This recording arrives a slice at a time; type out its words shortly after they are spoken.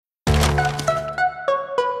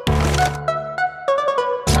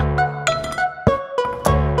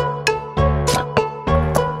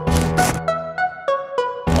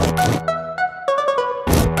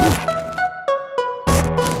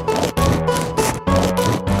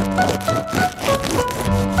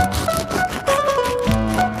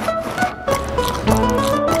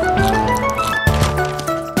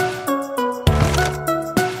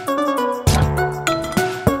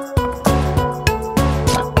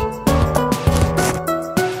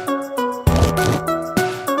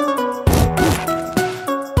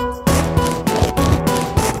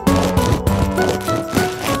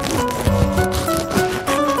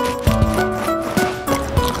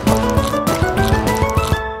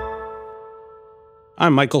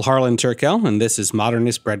I'm Michael Harlan Turkel, and this is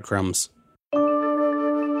Modernist Breadcrumbs.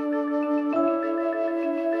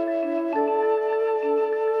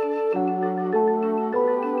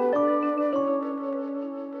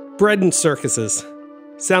 Bread and circuses.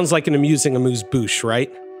 Sounds like an amusing amuse-bouche,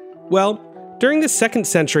 right? Well, during the 2nd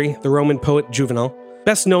century, the Roman poet Juvenal,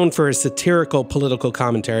 best known for his satirical political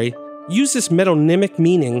commentary, used this metonymic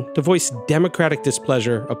meaning to voice democratic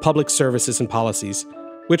displeasure of public services and policies,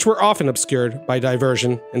 which were often obscured by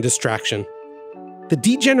diversion and distraction. The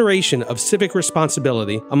degeneration of civic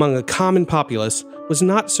responsibility among a common populace was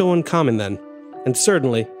not so uncommon then, and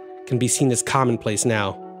certainly can be seen as commonplace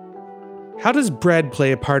now. How does bread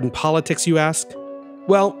play a part in politics, you ask?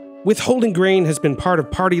 Well, withholding grain has been part of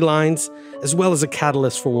party lines as well as a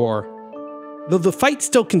catalyst for war. Though the fight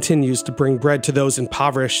still continues to bring bread to those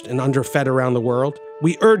impoverished and underfed around the world,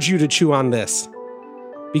 we urge you to chew on this.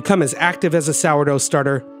 Become as active as a sourdough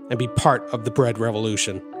starter and be part of the bread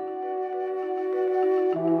revolution.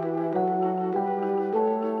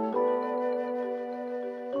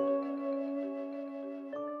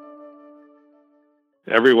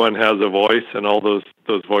 Everyone has a voice, and all those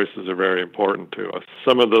voices are very important to us.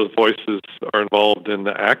 Some of those voices are involved in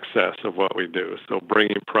the access of what we do, so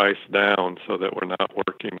bringing price down so that we're not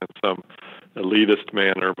working in some elitist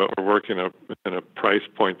manner, but we're working in a price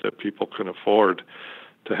point that people can afford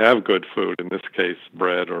to have good food, in this case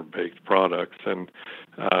bread or baked products, and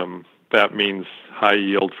that means high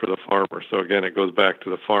yield for the farmer. So again, it goes back to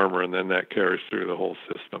the farmer, and then that carries through the whole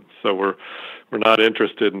system. So we're not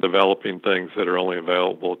interested in developing things that are only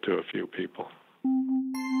available to a few people.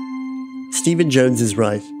 Stephen Jones is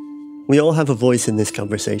right. We all have a voice in this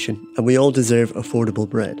conversation, and we all deserve affordable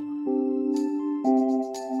bread.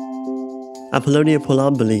 Apollonia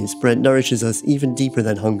Polam believes bread nourishes us even deeper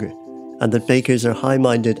than hunger, and that bakers are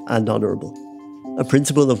high-minded and honourable, a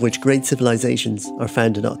principle of which great civilizations are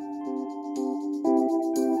founded on.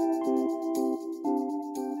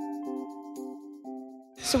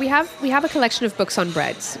 So we have a collection of books on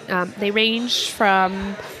breads. They range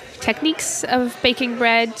from techniques of baking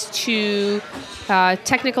bread to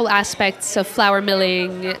technical aspects of flour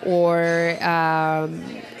milling or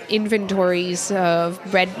inventories of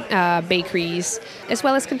bread bakeries, as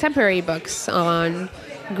well as contemporary books on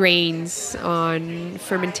grains, on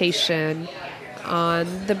fermentation, on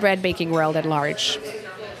the bread baking world at large.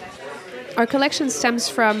 Our collection stems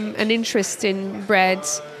from an interest in bread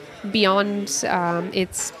beyond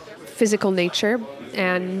its physical nature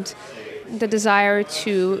and the desire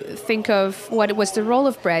to think of what was the role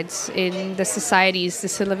of bread in the societies, the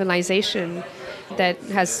civilization that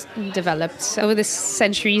has developed over the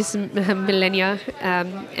centuries, millennia,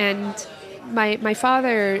 and my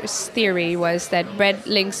father's theory was that bread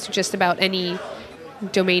links to just about any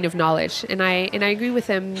domain of knowledge, and I agree with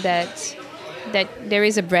him that there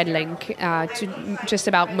is a bread link to just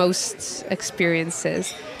about most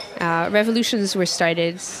experiences. Revolutions were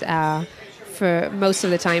started for most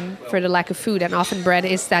of the time for the lack of food, and often bread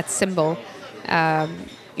is that symbol.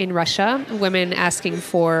 In Russia, women asking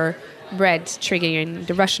for bread triggering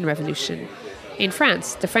the Russian Revolution. In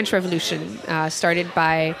France, the French Revolution started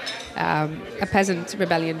by a peasant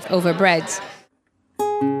rebellion over bread.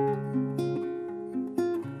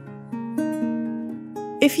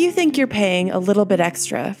 If you think you're paying a little bit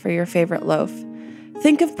extra for your favorite loaf,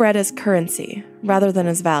 think of bread as currency rather than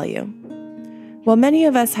as value. While many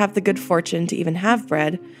of us have the good fortune to even have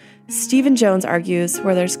bread, Stephen Jones argues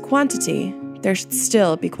where there's quantity, there should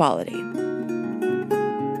still be quality.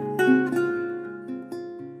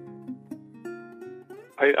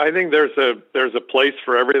 I think there's a place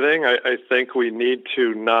for everything. I think we need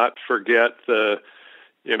to not forget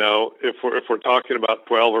if we're talking about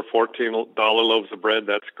 $12 or $14 loaves of bread,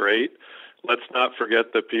 that's great. Let's not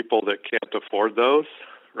forget the people that can't afford those,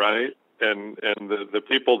 right? And the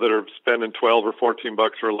people that are spending $12 or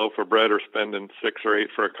 $14 for a loaf of bread are spending $6 or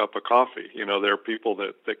 $8 for a cup of coffee. There are people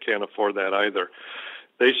that can't afford that either.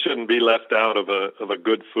 They shouldn't be left out of a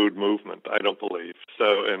good food movement, I don't believe.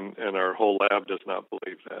 So, and our whole lab does not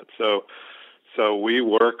believe that. So we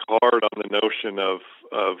work hard on the notion of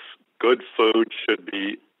good food should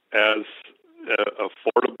be as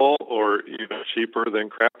affordable or even cheaper than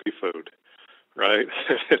crappy food, right?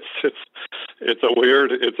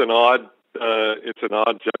 It's an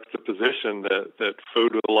odd juxtaposition that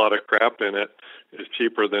food with a lot of crap in it is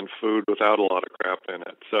cheaper than food without a lot of crap in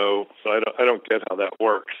it. So I don't get how that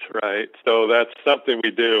works, right? So that's something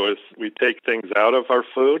we do is we take things out of our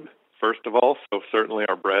food, first of all, so certainly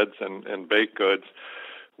our breads and baked goods.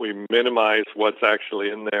 We minimize what's actually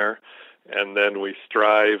in there, and then we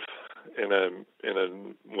strive in a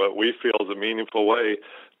what we feel is a meaningful way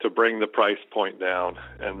to bring the price point down.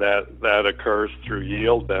 And that occurs through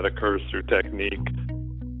yield, that occurs through technique.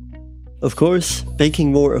 Of course,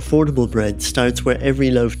 baking more affordable bread starts where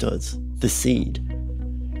every loaf does, the seed.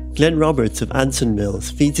 Glenn Roberts of Anson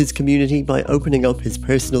Mills feeds his community by opening up his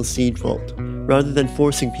personal seed vault, rather than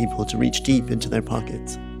forcing people to reach deep into their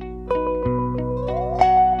pockets.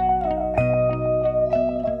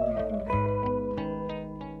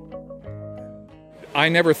 I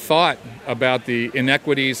never thought about the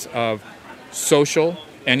inequities of social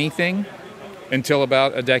anything until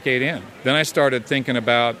about a decade in. Then I started thinking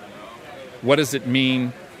about what does it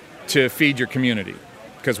mean to feed your community?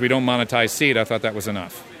 Because we don't monetize seed, I thought that was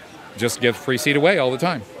enough. Just give free seed away all the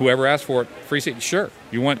time. Whoever asks for it, free seed, sure.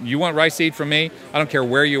 You want rice seed from me? I don't care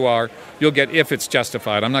where you are. You'll get, if it's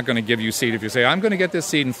justified. I'm not going to give you seed if you say, I'm going to get this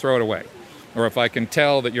seed and throw it away. Or if I can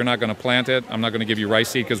tell that you're not going to plant it, I'm not going to give you rice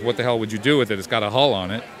seed because what the hell would you do with it? It's got a hull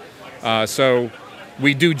on it. So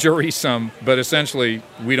we do jury some, but essentially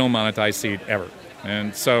we don't monetize seed ever.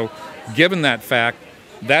 And so given that fact,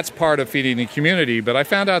 that's part of feeding the community. But I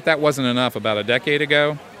found out that wasn't enough about a decade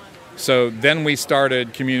ago. So then we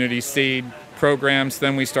started community seed programs.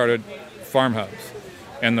 Then we started farm hubs.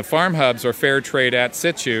 And the farm hubs are fair trade at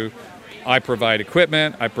situ. I provide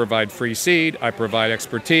equipment, I provide free seed, I provide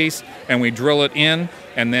expertise, and we drill it in,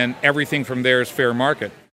 and then everything from there is fair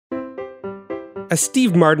market. As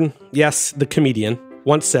Steve Martin, yes, the comedian,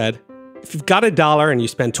 once said, if you've got $1 and you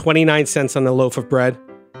spend 29 cents on a loaf of bread,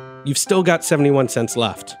 you've still got 71 cents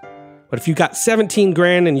left. But if you've got 17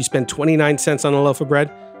 grand and you spend 29 cents on a loaf of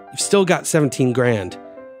bread, you've still got 17 grand.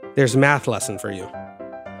 There's a math lesson for you.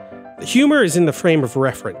 The humor is in the frame of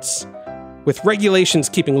reference. With regulations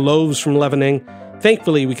keeping loaves from leavening,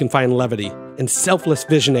 thankfully we can find levity and selfless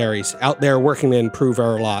visionaries out there working to improve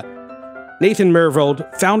our lot. Nathan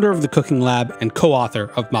Myhrvold, founder of the Cooking Lab and co-author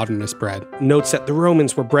of Modernist Bread, notes that the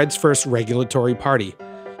Romans were bread's first regulatory party,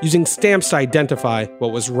 using stamps to identify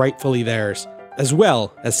what was rightfully theirs, as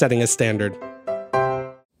well as setting a standard.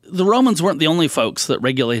 The Romans weren't the only folks that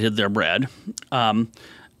regulated their bread.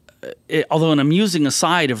 Although an amusing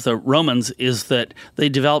aside of the Romans is that they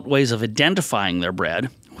developed ways of identifying their bread,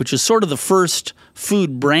 which is sort of the first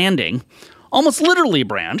food branding, almost literally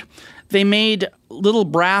brand. They made little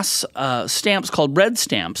brass stamps called bread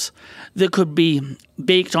stamps that could be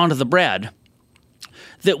baked onto the bread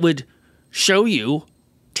that would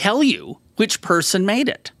tell you which person made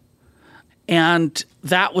it. And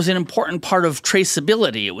that was an important part of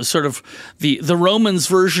traceability. It was sort of the Romans'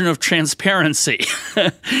 version of transparency.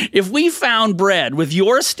 If we found bread with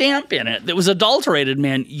your stamp in it that was adulterated,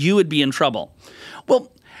 man, you would be in trouble.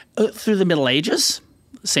 Well, through the Middle Ages,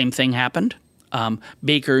 the same thing happened.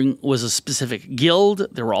 Baking was a specific guild.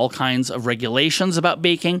 There were all kinds of regulations about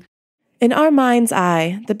baking. In our mind's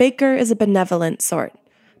eye, the baker is a benevolent sort,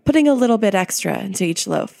 putting a little bit extra into each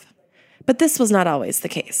loaf. But this was not always the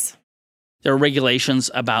case. There are regulations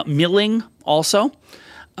about milling also.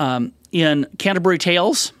 In Canterbury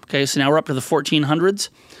Tales, okay, so now we're up to the 1400s.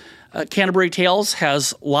 Canterbury Tales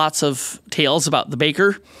has lots of tales about the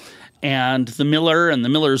baker and the miller and the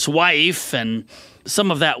miller's wife, and some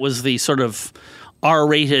of that was the sort of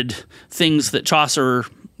R-rated things that Chaucer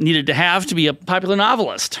needed to have to be a popular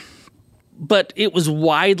novelist. But it was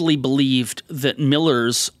widely believed that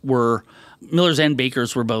millers and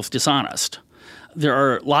bakers were both dishonest. There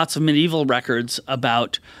are lots of medieval records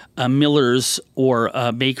about millers or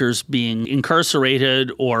bakers being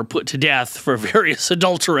incarcerated or put to death for various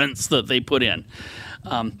adulterants that they put in.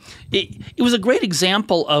 It was a great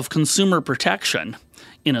example of consumer protection,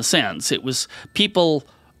 in a sense. It was people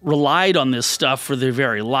relied on this stuff for their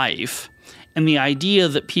very life, and the idea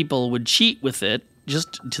that people would cheat with it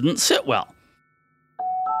just didn't sit well.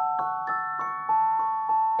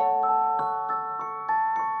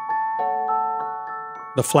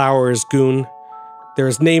 The flour is goon. There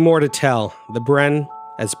is nae more to tell. The bren,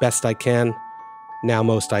 as best I can, now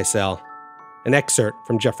most I sell. An excerpt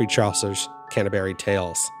from Geoffrey Chaucer's Canterbury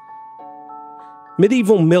Tales.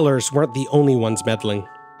 Medieval millers weren't the only ones meddling.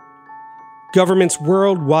 Governments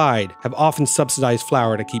worldwide have often subsidized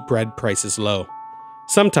flour to keep bread prices low.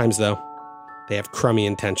 Sometimes, though, they have crummy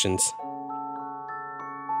intentions.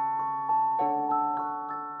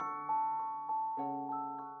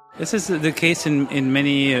 This is the case in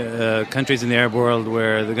many countries in the Arab world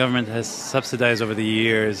where the government has subsidized over the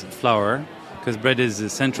years flour, because bread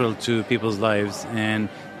is central to people's lives, and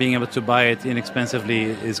being able to buy it inexpensively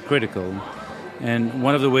is critical. And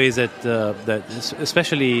one of the ways that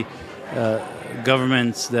especially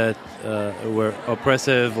governments that were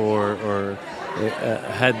oppressive or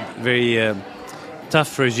had very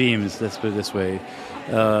tough regimes, let's put it this way,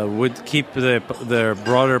 would keep their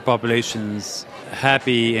broader populations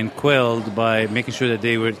happy and quelled by making sure that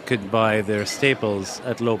they could buy their staples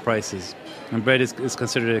at low prices. And bread is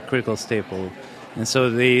considered a critical staple. And so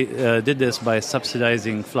they did this by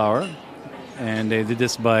subsidizing flour, and they did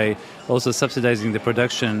this by also subsidizing the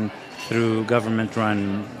production through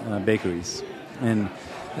government-run bakeries. And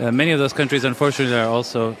many of those countries, unfortunately, are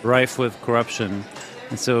also rife with corruption.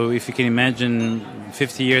 And so if you can imagine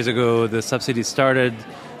 50 years ago, the subsidies started,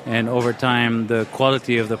 and over time, the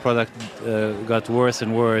quality of the product got worse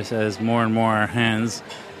and worse as more and more hands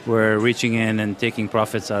were reaching in and taking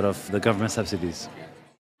profits out of the government subsidies.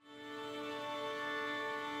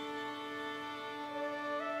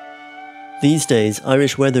 These days,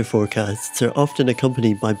 Irish weather forecasts are often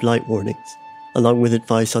accompanied by blight warnings, along with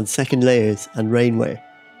advice on second layers and rainwear.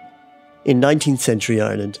 In 19th century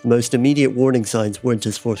Ireland, the most immediate warning signs weren't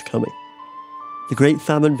as forthcoming. The Great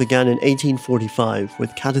Famine began in 1845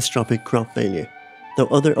 with catastrophic crop failure, though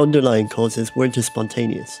other underlying causes weren't as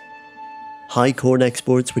spontaneous. High corn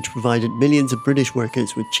exports, which provided millions of British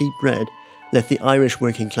workers with cheap bread, left the Irish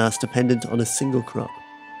working class dependent on a single crop.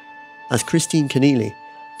 As Christine Keneally,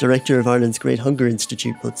 director of Ireland's Great Hunger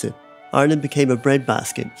Institute, puts it, Ireland became a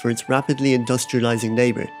breadbasket for its rapidly industrialising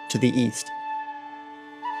neighbour to the east.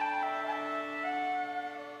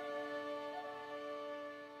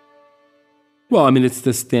 Well, I mean, it's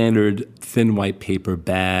the standard thin white paper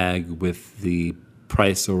bag with the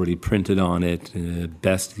price already printed on it,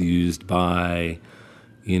 best used by,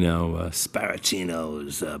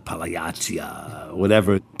 Sparaccino's, Pagliaccia,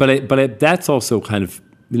 whatever. But that's also kind of,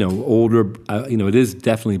 older, it is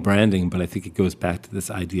definitely branding, but I think it goes back to this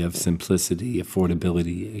idea of simplicity,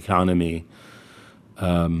 affordability, economy.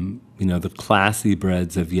 The classy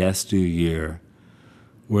breads of yesteryear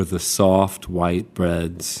were the soft white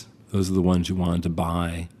breads. Those are the ones you wanted to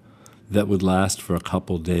buy that would last for a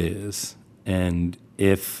couple days. And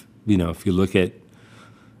if you look at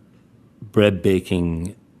bread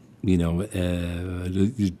baking,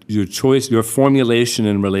 your choice, your formulation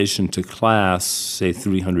in relation to class, say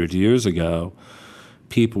 300 years ago,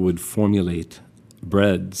 people would formulate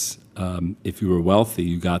breads. If you were wealthy,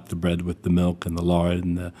 you got the bread with the milk and the lard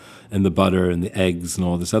and the butter and the eggs and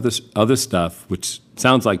all this other stuff, which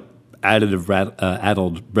sounds like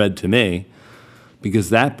addled bread to me, because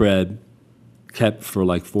that bread kept for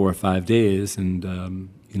like 4 or 5 days, and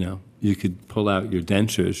you could pull out your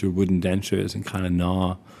dentures, your wooden dentures, and kind of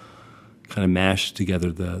mash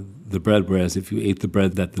together the bread. Whereas if you ate the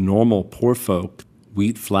bread that the normal poor folk,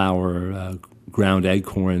 wheat flour, ground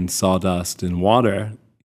acorn, sawdust, and water.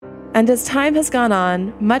 And as time has gone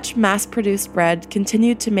on, much mass-produced bread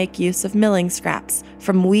continued to make use of milling scraps,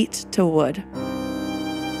 from wheat to wood.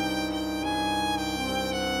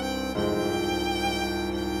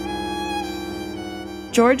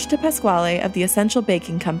 George de Pasquale of the Essential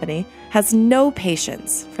Baking Company has no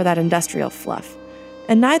patience for that industrial fluff,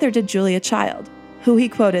 and neither did Julia Child, who he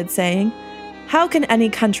quoted saying, "How can any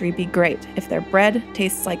country be great if their bread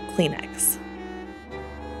tastes like Kleenex?"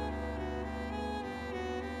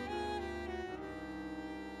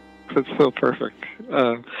 It's so perfect.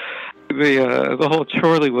 The whole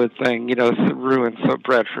Chorleywood thing, ruined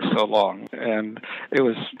bread for so long, and it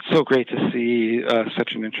was so great to see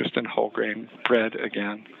such an interest in whole grain bread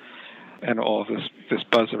again, and all of this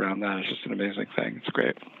buzz around that is just an amazing thing. It's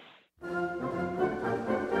great.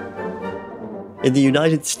 In the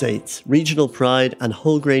United States, regional pride and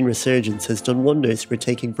whole grain resurgence has done wonders for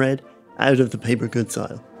taking bread out of the paper goods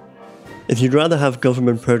aisle. If you'd rather have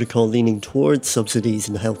government protocol leaning towards subsidies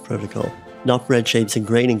and health protocol, not bread shapes and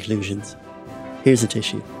grain inclusions, here's a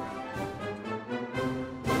tissue.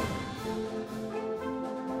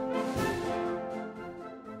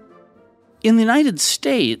 In the United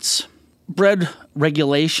States, bread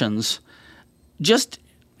regulations just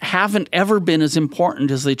haven't ever been as important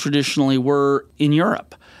as they traditionally were in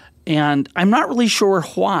Europe. And I'm not really sure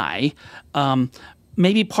why.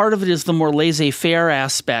 Maybe part of it is the more laissez-faire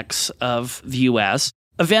aspects of the U.S.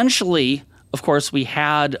 Eventually, of course, we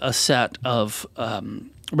had a set of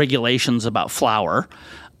regulations about flour.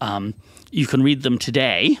 You can read them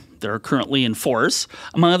today. They're currently in force.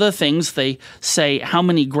 Among other things, they say how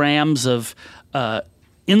many grams of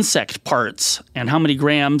insect parts and how many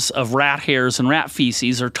grams of rat hairs and rat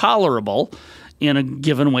feces are tolerable in a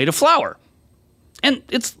given weight of flour. And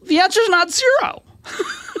the answer is not zero.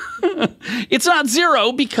 It's not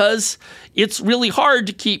zero because it's really hard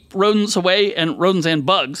to keep rodents and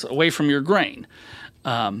bugs away from your grain.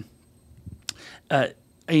 Another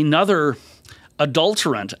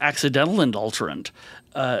accidental adulterant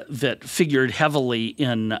that figured heavily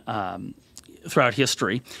in throughout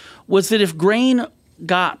history was that if grain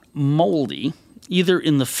got moldy, either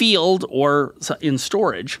in the field or in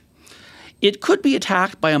storage, it could be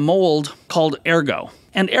attacked by a mold called ergot.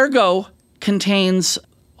 And ergot contains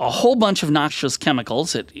a whole bunch of noxious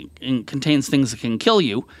chemicals. It contains things that can kill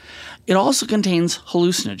you. It also contains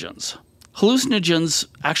hallucinogens. Hallucinogens,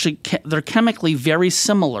 actually, they're chemically very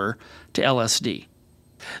similar to LSD.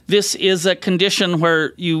 This is a condition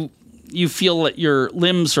where you feel that your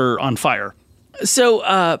limbs are on fire. So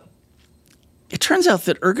it turns out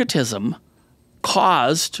that ergotism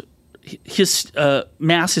caused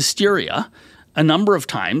mass hysteria a number of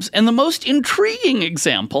times. And the most intriguing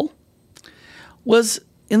example was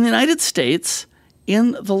in the United States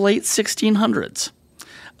in the late 1600s.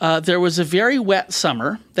 There was a very wet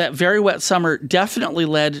summer. That very wet summer definitely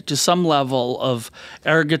led to some level of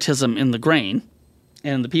ergotism in the grain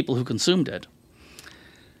and the people who consumed it.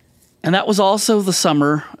 And that was also the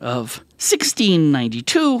summer of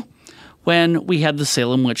 1692 when we had the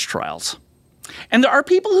Salem witch trials. And there are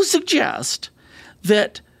people who suggest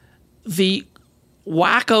that the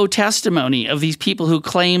wacko testimony of these people who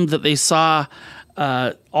claimed that they saw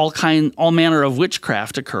all manner of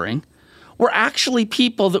witchcraft occurring were actually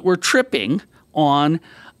people that were tripping on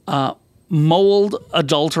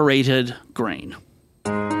mold-adulterated grain.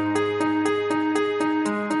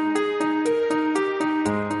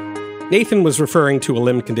 Nathan was referring to a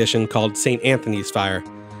limb condition called St. Anthony's Fire.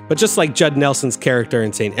 But just like Judd Nelson's character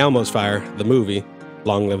in St. Elmo's Fire, the movie,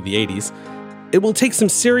 long live the 80s, it will take some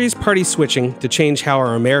serious party switching to change how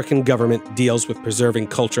our American government deals with preserving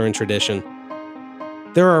culture and tradition.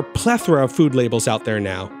 There are a plethora of food labels out there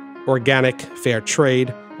now. Organic, fair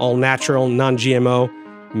trade, all natural,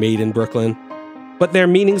 non-GMO, made in Brooklyn. But their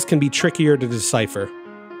meanings can be trickier to decipher,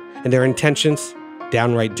 and their intentions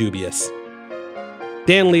downright dubious.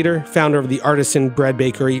 Dan Leader, founder of the artisan bread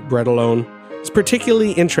bakery Bread Alone, is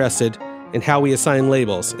particularly interested in how we assign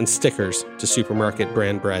labels and stickers to supermarket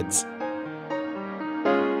brand breads.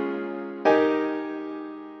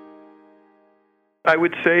 I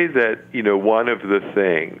would say that, one of the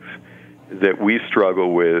things that we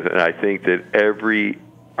struggle with, and I think that every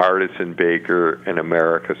artisan baker in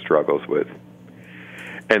America struggles with,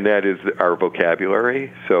 and that is our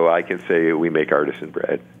vocabulary. So I can say we make artisan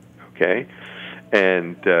bread, okay?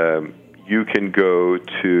 And you can go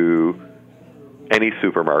to any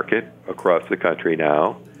supermarket across the country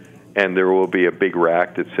now, and there will be a big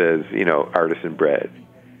rack that says, artisan bread.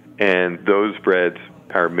 And those breads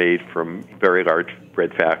are made from very large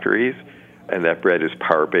bread factories, and that bread is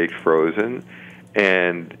power-baked frozen.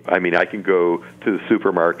 And, I can go to the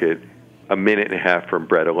supermarket a minute and a half from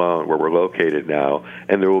Bread Alone, where we're located now,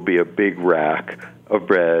 and there will be a big rack of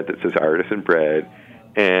bread that says artisan bread,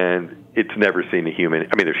 and it's never seen a human.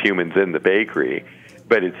 There's humans in the bakery,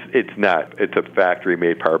 but it's not. It's a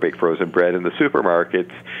factory-made power-baked frozen bread, and the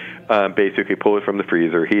supermarkets basically pull it from the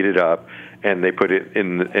freezer, heat it up, and they put it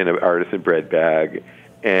in an artisan bread bag,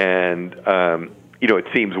 and it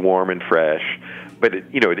seems warm and fresh, but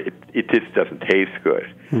it just doesn't taste good.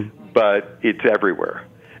 But it's everywhere,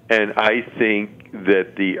 and I think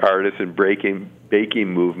that the artisan baking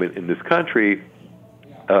movement in this country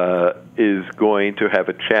is going to have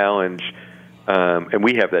a challenge, and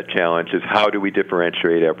we have that challenge, is how do we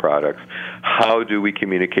differentiate our products? How do we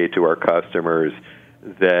communicate to our customers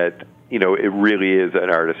that, it really is an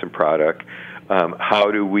artisan product?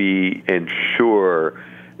 How do we ensure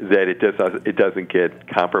that it doesn't get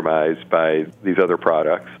compromised by these other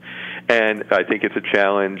products? And I think it's a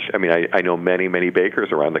challenge. I know many, many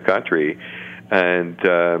bakers around the country, and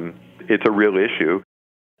it's a real issue.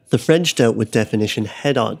 The French dealt with definition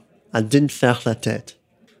head-on and didn't faire la tête,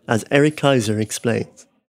 as Eric Kaiser explains.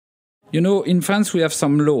 In France we have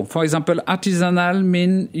some law. For example, artisanal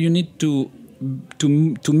means you need to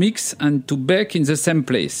mix and to bake in the same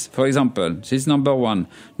place. For example, this is number one.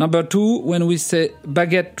 Number two, when we say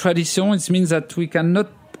baguette tradition, it means that we cannot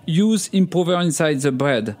use improver inside the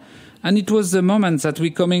bread. And it was the moment that we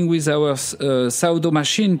coming with our sourdough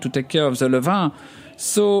machine to take care of the levain.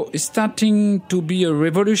 So it's starting to be a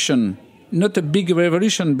revolution, not a big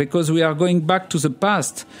revolution, because we are going back to the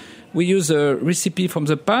past. We use a recipe from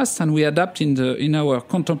the past and we adapt in our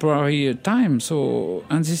contemporary time.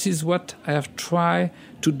 And this is what I have tried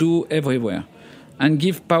to do everywhere, and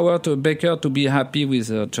give power to a baker to be happy with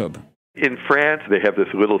their job. In France, they have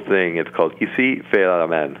this little thing. It's called ici fait la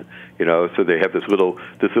main. So they have this little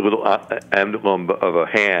emblem of a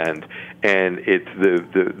hand, and it's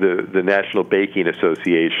the National Baking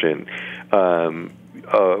Association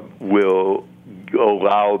will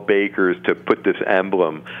allow bakers to put this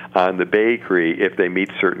emblem on the bakery if they meet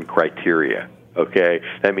certain criteria. Okay,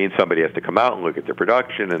 that means somebody has to come out and look at their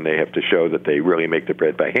production, and they have to show that they really make the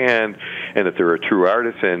bread by hand and that they're a true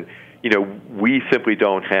artisan. We simply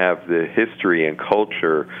don't have the history and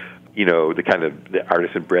culture, the kind of the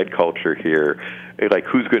artisan bread culture here. Like,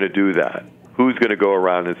 who's going to do that? Who's going to go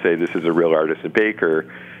around and say this is a real artisan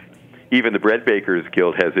baker? Even the Bread Bakers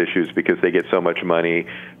Guild has issues because they get so much money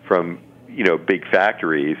from, big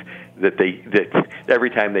factories that every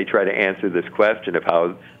time they try to answer this question of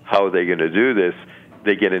how are they going to do this,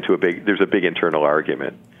 they get into there's a big internal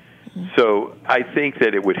argument. Mm-hmm. So I think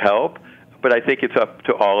that it would help, but I think it's up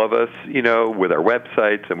to all of us, with our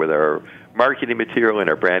websites and with our marketing material and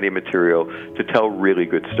our branding material to tell really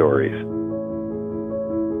good stories.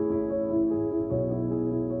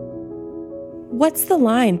 What's the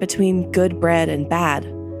line between good bread and bad,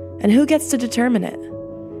 and who gets to determine it?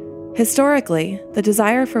 Historically, the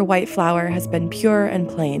desire for white flour has been pure and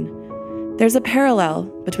plain. There's a parallel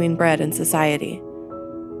between bread and society.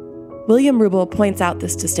 William Rubel points out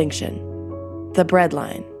this distinction, the bread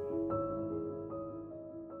line.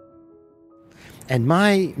 And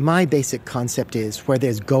my basic concept is where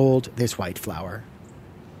there's gold, there's white flour.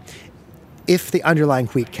 If the underlying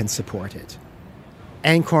wheat can support it.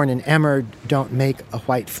 Ankorn and Emmer don't make a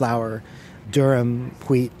white flour. Durham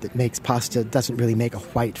wheat that makes pasta doesn't really make a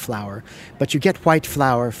white flour. But you get white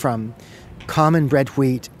flour from common bread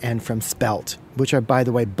wheat and from spelt, which are, by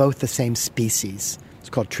the way, both the same species. It's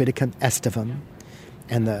called Triticum aestivum.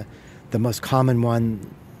 And the most common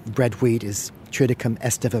one, bread wheat, is Triticum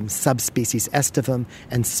aestivum subspecies aestivum.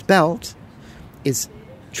 And spelt is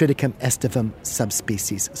Triticum aestivum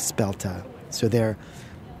subspecies spelta. So they're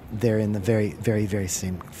in the very, very, very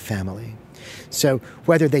same family. So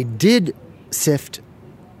whether they did sift,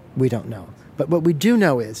 we don't know. But what we do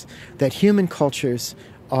know is that human cultures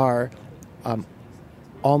are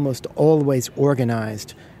almost always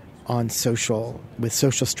organized with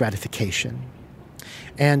social stratification.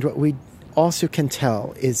 And what we also can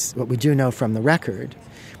tell is, what we do know from the record,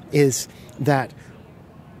 is that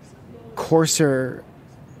coarser,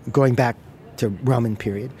 going back to Roman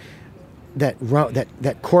period,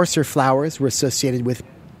 that coarser flours were associated with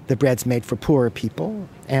the breads made for poorer people,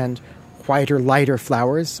 and whiter, lighter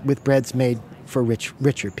flours with breads made for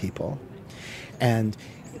richer people. And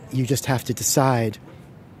you just have to decide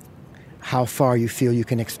how far you feel you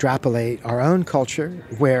can extrapolate our own culture,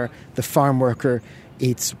 where the farm worker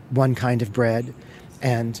eats one kind of bread,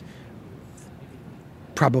 and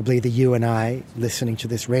probably you and I, listening to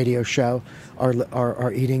this radio show,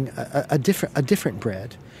 are eating a different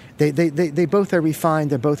bread. They both are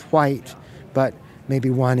refined. They're both white, but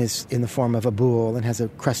maybe one is in the form of a boule and has a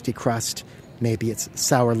crusty crust. Maybe it's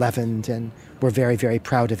sour leavened, and we're very, very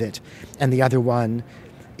proud of it. And the other one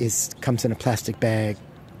comes in a plastic bag,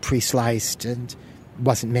 pre-sliced, and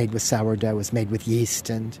wasn't made with sourdough, was made with yeast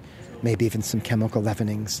and maybe even some chemical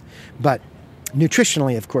leavenings. But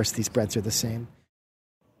nutritionally, of course, these breads are the same.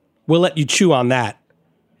 We'll let you chew on that,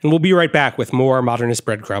 and we'll be right back with more Modernist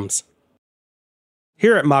Breadcrumbs.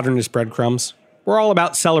 Here at Modernist Breadcrumbs, we're all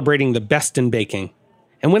about celebrating the best in baking.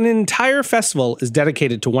 And when an entire festival is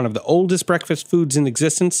dedicated to one of the oldest breakfast foods in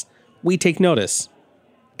existence, we take notice.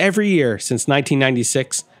 Every year since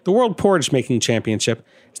 1996, the World Porridge Making Championship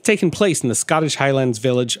has taken place in the Scottish Highlands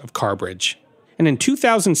village of Carbridge. And in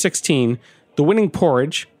 2016, the winning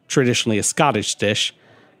porridge, traditionally a Scottish dish,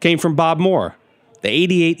 came from Bob Moore, the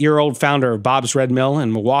 88-year-old founder of Bob's Red Mill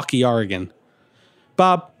in Milwaukee, Oregon.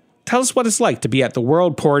 Bob, tell us what it's like to be at the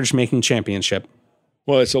World Porridge Making Championship.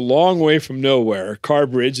 Well, it's a long way from nowhere.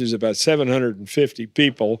 Carbridge is about 750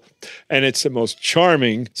 people, and it's the most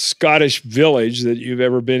charming Scottish village that you've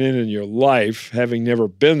ever been in your life. Having never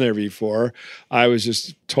been there before, I was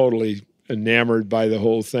just totally enamored by the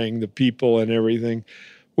whole thing, the people and everything.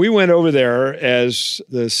 We went over there as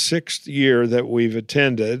the 6th year that we've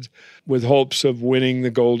attended with hopes of winning the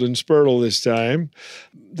Golden Spurtle this time.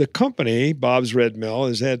 The company, Bob's Red Mill,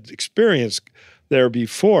 has had experience there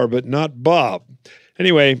before, but not Bob.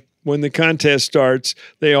 Anyway, when the contest starts,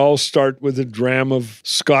 they all start with a dram of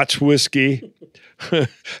Scotch whiskey.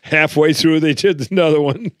 Halfway through, they did another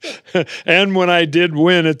one. And when I did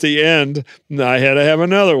win at the end, I had to have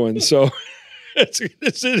another one. So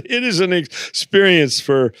it is an experience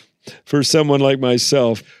for someone like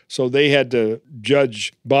myself. So they had to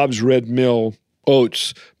judge Bob's Red Mill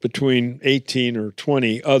oats between 18 or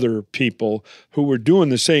 20 other people who were doing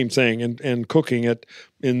the same thing and cooking it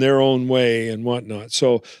in their own way and whatnot.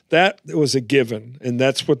 So that was a given, and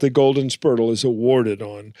that's what the Golden Spurtle is awarded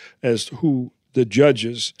on, as who the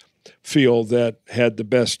judges feel that had the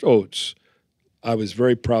best oats. I was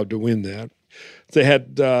very proud to win that. They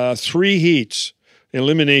had 3 heats,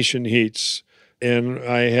 elimination heats, and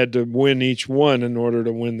I had to win each one in order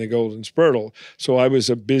to win the Golden Spurtle. So I was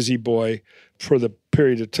a busy boy for the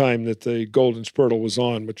period of time that the Golden Spurtle was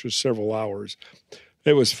on, which was several hours.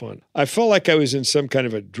 It was fun. I felt like I was in some kind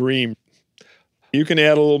of a dream. You can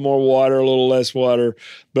add a little more water, a little less water,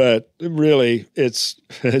 but really it's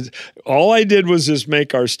all I did was just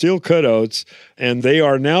make our steel cut oats, and they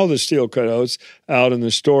are now the steel cut oats out in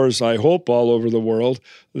the stores, I hope, all over the world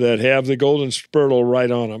that have the Golden Spurtle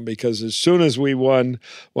right on them, because as soon as we won,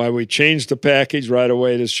 we changed the package right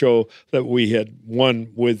away to show that we had won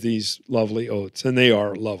with these lovely oats, and they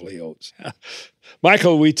are lovely oats.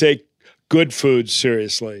 Michael, we take good food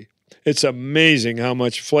seriously. It's amazing how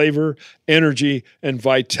much flavor, energy, and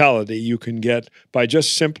vitality you can get by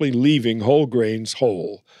just simply leaving whole grains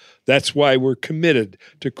whole. That's why we're committed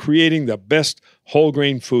to creating the best whole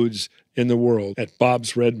grain foods in the world at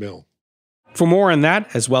Bob's Red Mill. For more on that,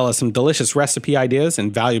 as well as some delicious recipe ideas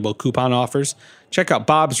and valuable coupon offers, check out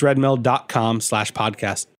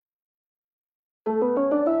bobsredmill.com/podcast.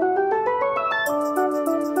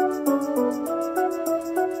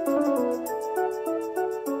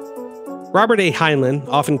 Robert A. Heinlein,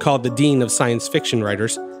 often called the dean of science fiction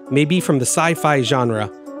writers, may be from the sci-fi genre,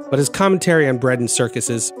 but his commentary on bread and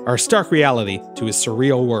circuses are a stark reality to his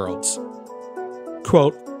surreal worlds.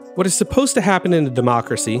 Quote, "What is supposed to happen in a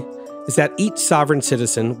democracy is that each sovereign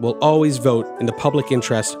citizen will always vote in the public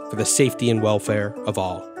interest for the safety and welfare of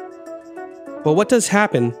all. But what does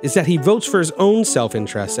happen is that he votes for his own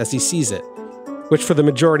self-interest as he sees it, which for the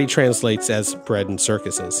majority translates as bread and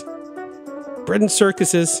circuses. Bread and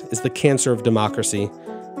circuses is the cancer of democracy,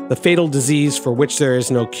 the fatal disease for which there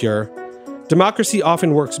is no cure. Democracy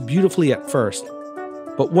often works beautifully at first,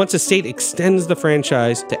 but once a state extends the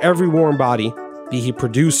franchise to every warm body, be he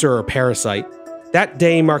producer or parasite, that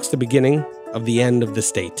day marks the beginning of the end of the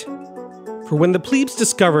state. For when the plebes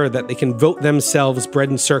discover that they can vote themselves bread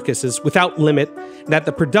and circuses without limit, and that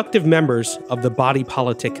the productive members of the body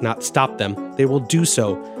politic cannot stop them, they will do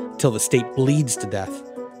so till the state bleeds to death.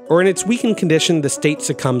 Or in its weakened condition, the state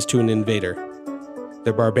succumbs to an invader.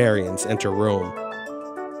 The barbarians enter Rome.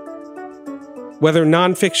 Whether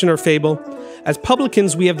nonfiction or fable, as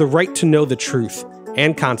publicans we have the right to know the truth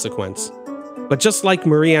and consequence. But just like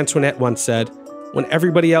Marie Antoinette once said, when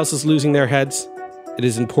everybody else is losing their heads, it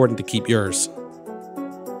is important to keep yours."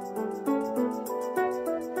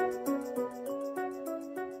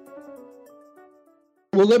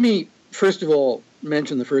 Well, let me, first of all,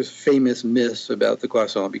 mention the first famous myths about the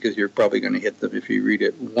croissant, because you're probably going to hit them if you read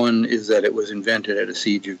it. One is that it was invented at a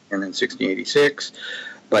siege of Vienna in 1686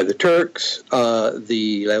 by the Turks.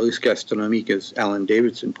 The La Russe Gastronomique, as Alan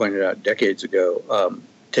Davidson pointed out decades ago,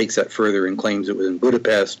 takes that further and claims it was in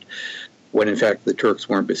Budapest, when in fact the Turks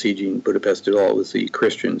weren't besieging Budapest at all. It was the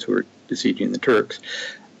Christians who were besieging the Turks.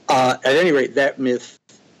 At any rate, that myth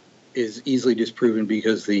is easily disproven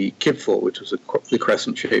because the Kipfel, which was the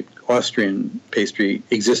crescent-shaped Austrian pastry,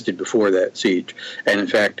 existed before that siege. And in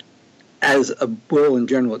fact, as a roll in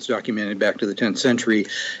general, it's documented back to the 10th century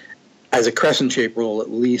as a crescent-shaped roll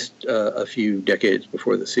at least a few decades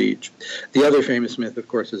before the siege. The other famous myth, of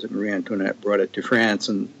course, is that Marie Antoinette brought it to France,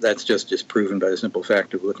 and that's just disproven by the simple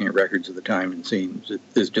fact of looking at records of the time and seeing that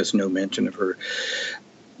there's just no mention of her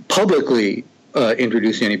publicly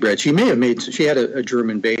introducing any bread. She may have made, she had a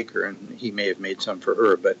German baker, and he may have made some for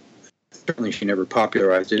her, but certainly she never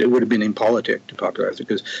popularized it. It would have been impolitic to popularize it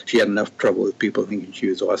because she had enough trouble with people thinking she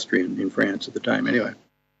was Austrian in France at the time anyway.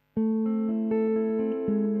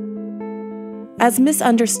 As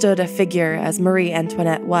misunderstood a figure as Marie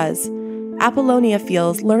Antoinette was, Apollonia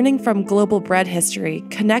feels learning from global bread history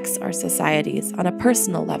connects our societies on a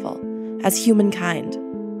personal level as humankind.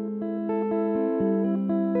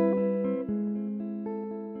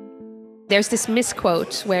 There's this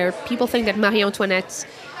misquote where people think that Marie Antoinette,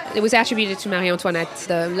 it was attributed to Marie Antoinette,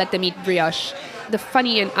 the let them eat brioche. The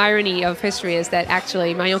funny and irony of history is that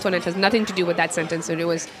actually Marie Antoinette has nothing to do with that sentence, and it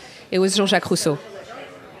was Jean-Jacques Rousseau.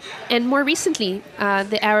 And more recently,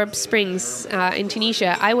 the Arab Springs in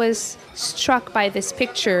Tunisia, I was struck by this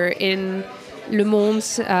picture in Le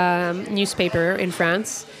Monde's newspaper in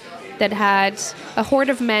France that had a horde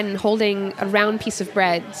of men holding a round piece of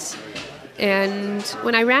bread. And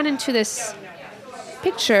when I ran into this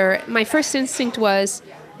picture, my first instinct was,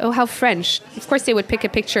 oh, how French. Of course they would pick a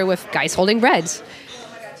picture with guys holding bread.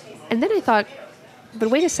 And then I thought, but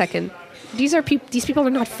wait a second. These people are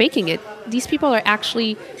not faking it. These people are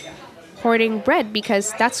actually hoarding bread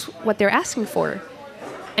because that's what they're asking for.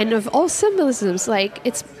 And of all symbolisms,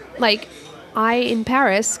 it's like I in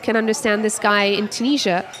Paris can understand this guy in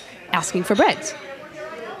Tunisia asking for bread.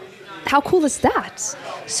 How cool is that?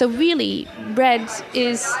 So really, bread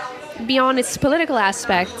is beyond its political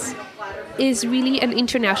aspects, is really an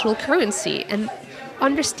international currency. And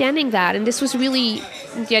understanding that, and this was really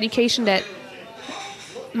the education that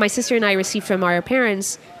my sister and I received from our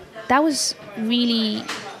parents, that was really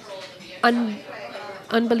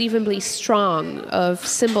unbelievably strong of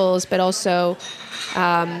symbols, but also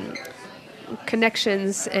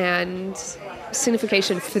connections and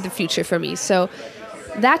signification for the future for me. So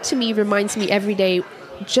that to me reminds me every day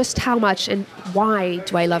just how much and why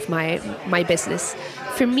do I love my business.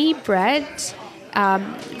 For me, bread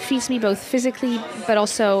feeds me both physically but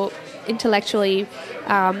also intellectually.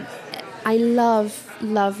 I love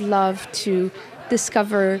to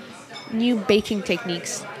discover new baking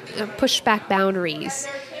techniques, push back boundaries,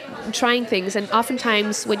 trying things. And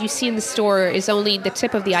oftentimes what you see in the store is only the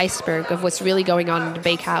tip of the iceberg of what's really going on in the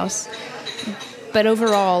bakehouse. But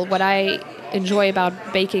overall, what I enjoy about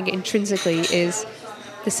baking intrinsically is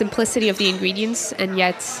the simplicity of the ingredients and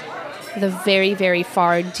yet the very, very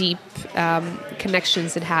far, deep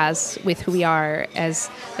connections it has with who we are as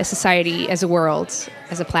a society, as a world,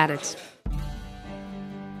 as a planet.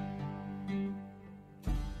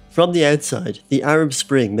 From the outside, the Arab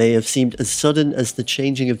Spring may have seemed as sudden as the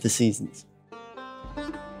changing of the seasons.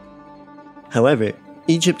 However,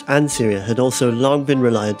 Egypt and Syria had also long been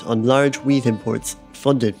reliant on large wheat imports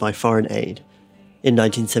funded by foreign aid. In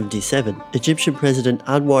 1977, Egyptian President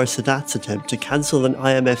Anwar Sadat's attempt to cancel an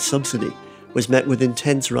IMF subsidy was met with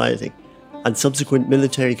intense rioting and subsequent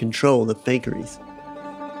military control of bakeries.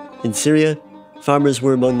 In Syria, farmers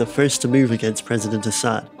were among the first to move against President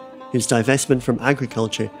Assad, whose divestment from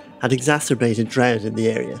agriculture had exacerbated drought in the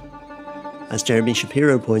area. As Jeremy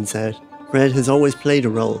Shapiro points out, bread has always played a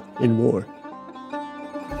role in war.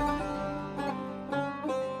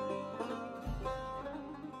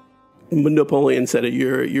 Napoleon said it,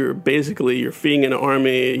 you're feeding an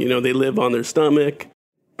army, they live on their stomach.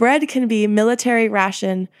 Bread can be military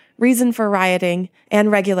ration, reason for rioting,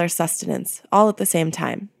 and regular sustenance, all at the same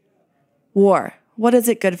time. War, what is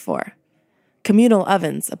it good for? Communal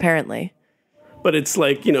ovens, apparently. But it's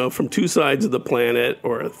from two sides of the planet,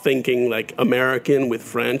 or thinking like American with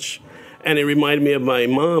French. And it reminded me of my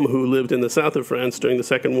mom, who lived in the south of France during the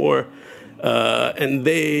Second War. And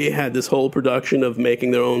they had this whole production of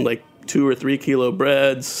making their own 2 or 3 kilo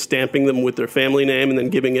breads, stamping them with their family name, and then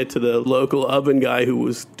giving it to the local oven guy who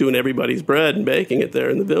was doing everybody's bread and baking it there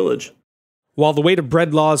in the village. While the weight of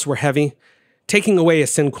bread laws were heavy, taking away a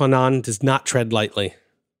sine qua non does not tread lightly.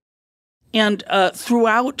 And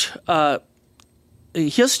throughout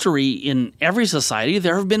history in every society,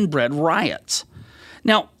 there have been bread riots.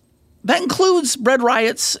 Now, that includes bread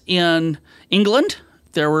riots in England.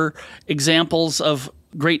 There were examples of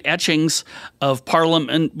great etchings of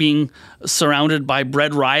Parliament being surrounded by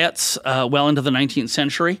bread riots well into the 19th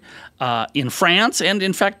century. In France, and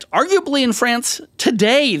in fact, arguably in France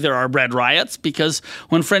today, there are bread riots because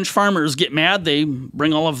when French farmers get mad, they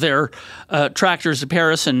bring all of their tractors to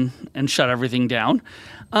Paris and shut everything down.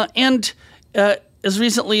 And as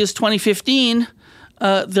recently as 2015,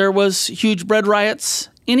 there was huge bread riots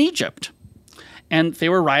in Egypt. And they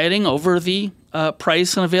were rioting over the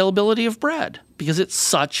price and availability of bread because it's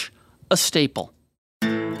such a staple.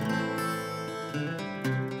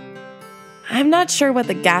 I'm not sure what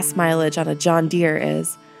the gas mileage on a John Deere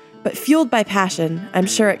is, but fueled by passion, I'm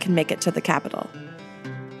sure it can make it to the capital.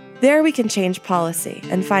 There we can change policy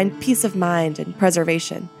and find peace of mind and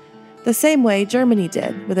preservation, the same way Germany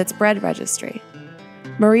did with its bread registry.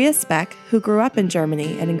 Maria Speck, who grew up in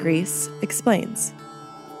Germany and in Greece, explains.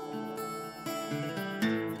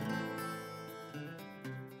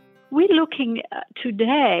 We're looking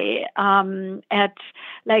today at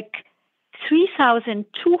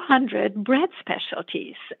 3,200 bread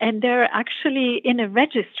specialties, and they're actually in a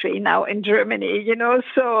registry now in Germany,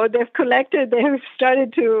 so they've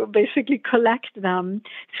started to basically collect them,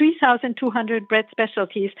 3,200 bread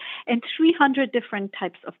specialties and 300 different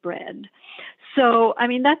types of bread. So,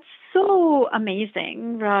 that's so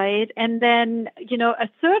amazing, right? And then, a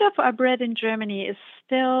third of our bread in Germany is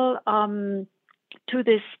still, to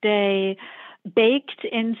this day, baked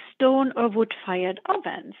in stone or wood-fired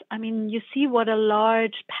ovens. You see what a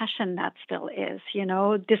large passion that still is,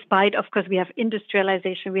 despite, of course, we have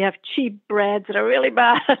industrialization, we have cheap breads that are really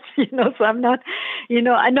bad, so I'm not,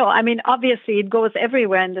 I know, obviously it goes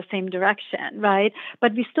everywhere in the same direction, right?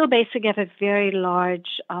 But we still basically have a very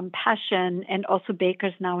large passion, and also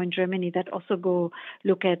bakers now in Germany that also go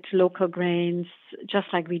look at local grains, just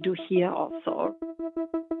like we do here also.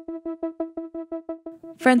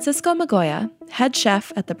 Francisco Magoya, head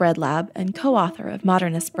chef at the Bread Lab and co-author of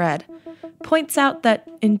Modernist Bread, points out that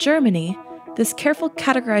in Germany, this careful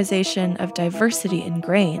categorization of diversity in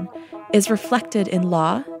grain is reflected in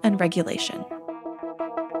law and regulation.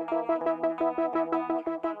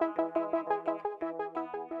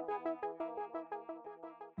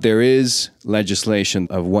 There is legislation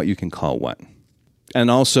of what you can call what.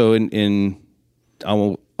 And also I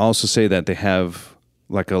will also say that they have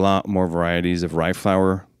like a lot more varieties of rye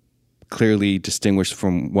flour, clearly distinguished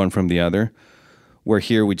from one from the other. Where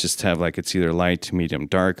here we just have like it's either light, medium,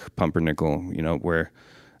 dark, pumpernickel, where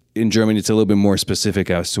in Germany it's a little bit more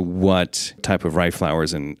specific as to what type of rye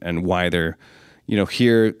flours and why they're,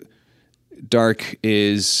 here dark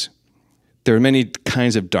is, there are many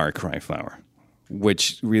kinds of dark rye flour,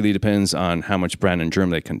 which really depends on how much bran and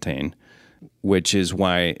germ they contain, which is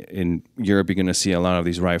why in Europe you're going to see a lot of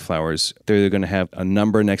these rye flours. They're going to have a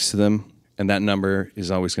number next to them, and that number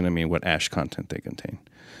is always going to mean what ash content they contain.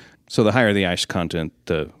 So the higher the ash content,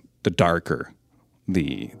 the darker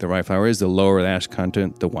the rye flour is, the lower the ash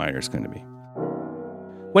content, the wider it's going to be.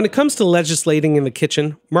 When it comes to legislating in the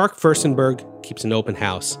kitchen, Mark Furstenberg keeps an open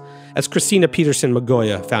house, as Christina Peterson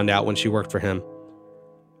Magoya found out when she worked for him.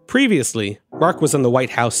 Previously, Mark was on the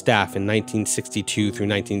White House staff in 1962 through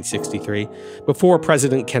 1963, before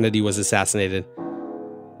President Kennedy was assassinated.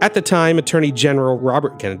 At the time, Attorney General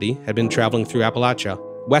Robert Kennedy had been traveling through Appalachia,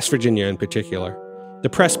 West Virginia in particular,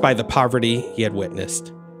 depressed by the poverty he had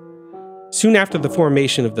witnessed. Soon after the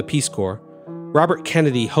formation of the Peace Corps, Robert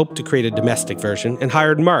Kennedy hoped to create a domestic version and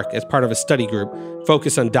hired Mark as part of a study group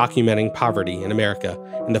focused on documenting poverty in America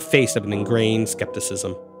in the face of an ingrained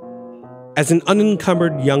skepticism. As an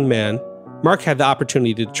unencumbered young man, Mark had the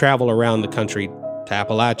opportunity to travel around the country to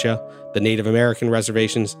Appalachia, the Native American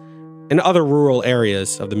reservations, and other rural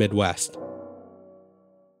areas of the Midwest.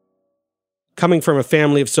 Coming from a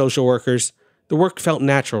family of social workers, the work felt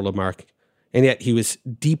natural to Mark, and yet he was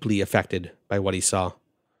deeply affected by what he saw.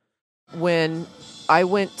 When I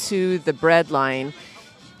went to the bread line,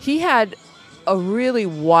 he had a really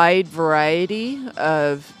wide variety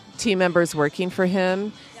of team members working for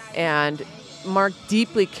him, and Mark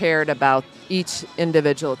deeply cared about each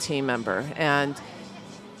individual team member, and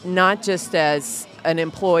not just as an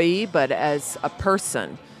employee, but as a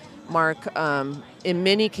person. Mark, in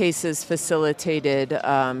many cases, facilitated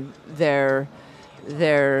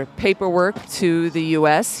their paperwork to the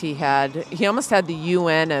U.S. He almost had the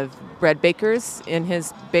UN of bread bakers in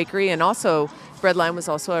his bakery, and also Breadline was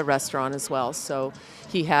also a restaurant as well. So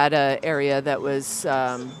he had an area that was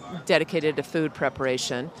dedicated to food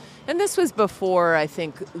preparation. And this was before, I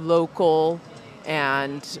think, local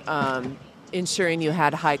and ensuring you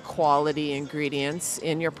had high quality ingredients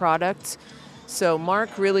in your product. So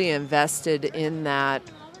Mark really invested in that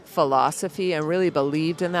philosophy and really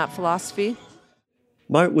believed in that philosophy.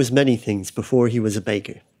 Mark was many things before he was a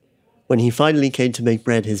baker. When he finally came to make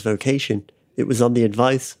bread his vocation, it was on the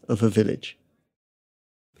advice of a village.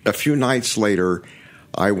 A few nights later,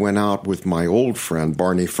 I went out with my old friend,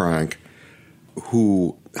 Barney Frank,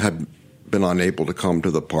 who had been unable to come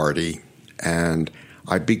to the party, and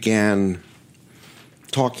I began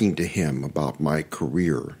talking to him about my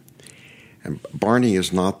career. And Barney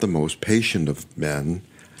is not the most patient of men.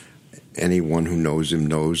 Anyone who knows him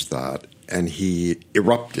knows that. And he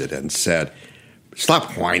erupted and said,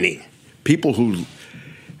 "Stop whining. People who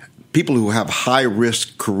have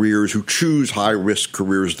high-risk careers, who choose high-risk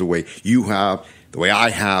careers the way you have, the way I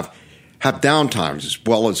have down times as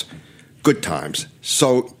well as good times.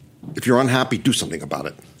 So if you're unhappy, do something about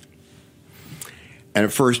it." And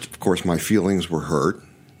at first, of course, my feelings were hurt.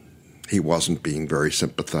 He wasn't being very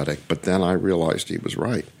sympathetic, but then I realized he was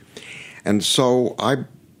right. And so I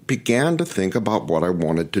began to think about what I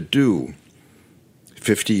wanted to do.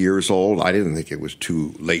 50 years old, I didn't think it was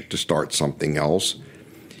too late to start something else.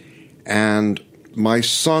 And my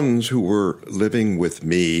sons who were living with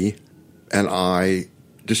me and I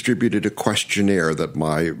distributed a questionnaire that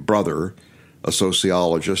my brother, a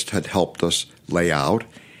sociologist, had helped us lay out.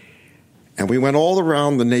 And we went all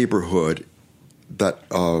around the neighborhood that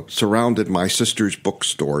surrounded my sister's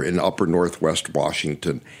bookstore in Upper Northwest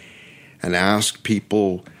Washington and asked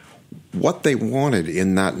people what they wanted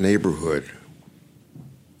in that neighborhood.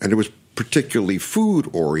 And it was particularly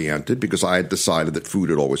food-oriented because I had decided that food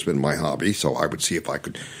had always been my hobby, so I would see if I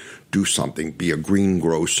could do something, be a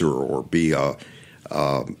greengrocer or be a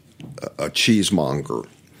cheesemonger.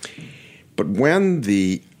 But when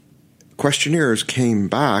the questionnaires came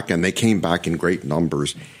back, and they came back in great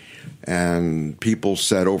numbers, and people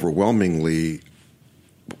said overwhelmingly,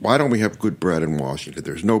 "Why don't we have good bread in Washington?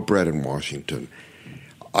 There's no bread in Washington.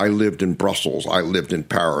 I lived in Brussels. I lived in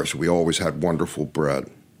Paris. We always had wonderful bread."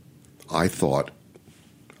 I thought,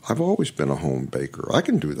 I've always been a home baker. I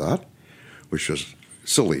can do that. which was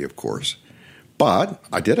silly, of course. But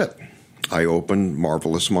I did it. I opened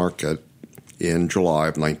Marvelous Market in July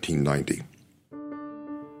of 1990.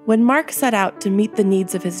 When Mark set out to meet the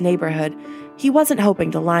needs of his neighborhood, he wasn't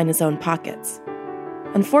hoping to line his own pockets.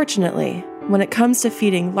 Unfortunately, when it comes to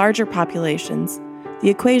feeding larger populations, the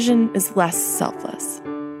equation is less selfless.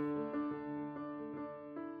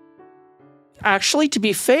 Actually, to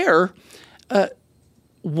be fair,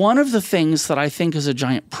 one of the things that I think is a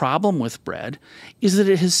giant problem with bread is that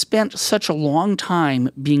it has spent such a long time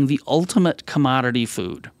being the ultimate commodity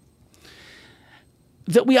food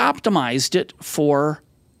that we optimized it for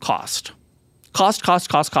cost.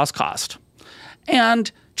 Cost.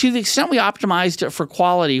 And to the extent we optimized it for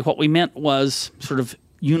quality, what we meant was sort of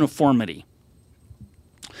uniformity.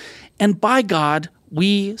 And by God,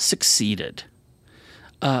 we succeeded.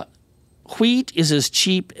 Wheat is as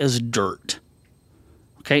cheap as dirt.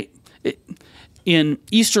 Okay, in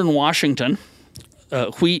eastern Washington,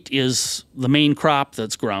 wheat is the main crop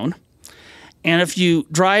that's grown. And if you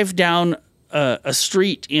drive down a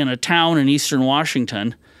street in a town in eastern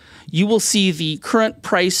Washington, you will see the current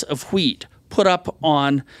price of wheat put up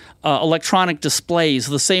on electronic displays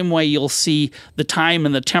the same way you'll see the time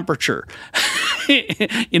and the temperature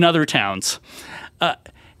in other towns. And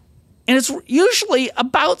it's usually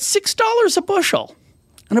about $6 a bushel.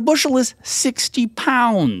 And a bushel is 60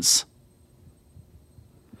 pounds.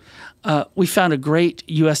 We found a great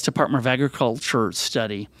U.S. Department of Agriculture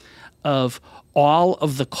study of all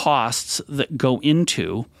of the costs that go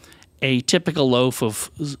into a typical loaf of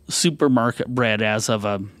supermarket bread as of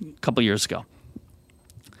a couple years ago.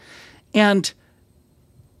 And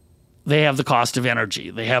they have the cost of energy.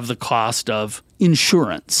 They have the cost of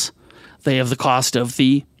insurance. They have the cost of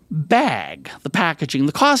the bag, the packaging,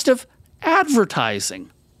 the cost of advertising.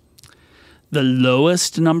 The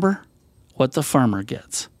lowest number, what the farmer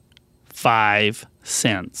gets, 5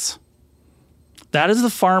 cents. That is the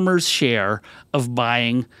farmer's share of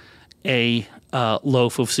buying a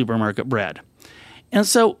loaf of supermarket bread. And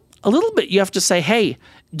so a little bit you have to say, hey,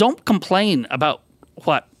 don't complain about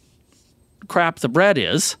what crap the bread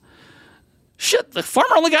is. Shit, the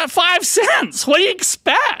farmer only got 5 cents. What do you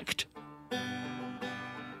expect?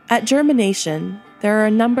 At germination, there are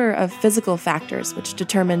a number of physical factors which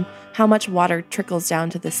determine how much water trickles down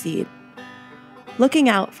to the seed. Looking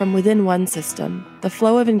out from within one system, the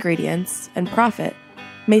flow of ingredients and profit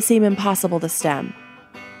may seem impossible to stem.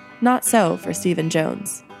 Not so for Stephen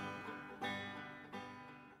Jones.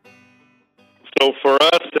 So for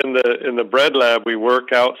us in the bread lab, we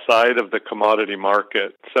work outside of the commodity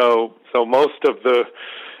market. So most of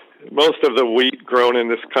the wheat grown in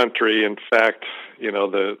this country, in fact,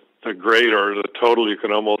 the grade or the total, you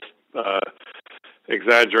can almost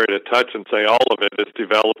exaggerate a touch and say all of it is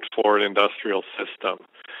developed for an industrial system.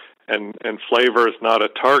 And flavor is not a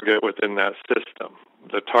target within that system.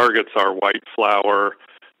 The targets are white flour,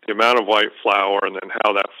 the amount of white flour, and then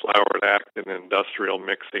how that flour would act in an industrial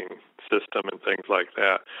mixing system and things like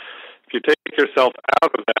that. If you take yourself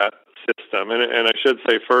out of that system, and I should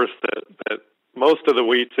say first that most of the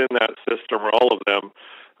wheats in that system, or all of them,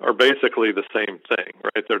 are basically the same thing,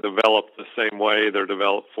 right? They're developed the same way. They're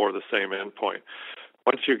developed for the same endpoint.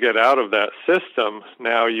 Once you get out of that system,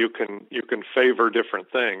 now you can favor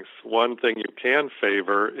different things. One thing you can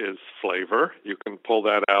favor is flavor. You can pull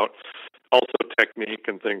that out. Also technique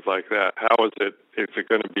and things like that. How is it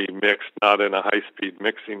going to be mixed not in a high-speed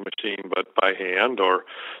mixing machine but by hand, or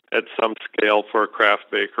at some scale for a craft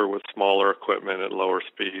baker with smaller equipment at lower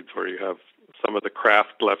speeds where you have some of the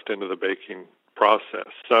craft left into the baking process.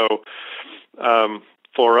 So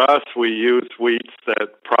for us, we use wheats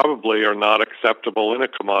that probably are not acceptable in a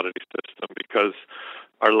commodity system because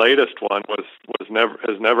our latest one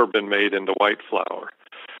has never been made into white flour.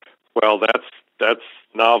 Well, that's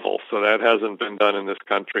novel. So that hasn't been done in this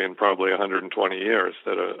country in probably 120 years.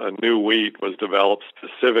 That a new wheat was developed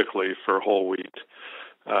specifically for whole wheat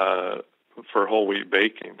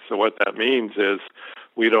baking. So what that means is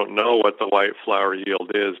we don't know what the white flour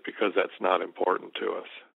yield is because that's not important to us.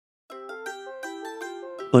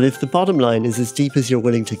 But if the bottom line is as deep as you're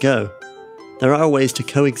willing to go, there are ways to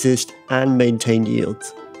coexist and maintain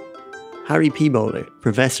yields. Harry Peemoler,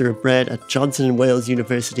 Professor of Bread at Johnson & Wales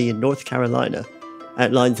University in North Carolina,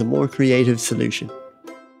 outlines a more creative solution.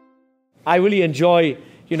 I really enjoy,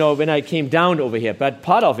 when I came down over here, but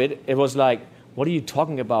part of it was like, what are you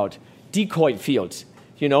talking about? Decoy fields.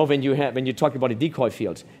 When you talk about the decoy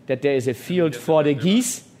fields, that there is a field for the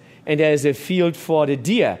geese and there is a field for the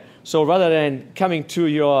deer. So rather than coming to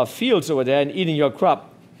your fields over there and eating your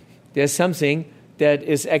crop, there's something that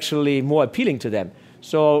is actually more appealing to them.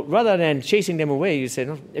 So rather than chasing them away, you say,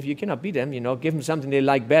 no, if you cannot beat them, give them something they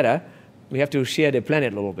like better. We have to share the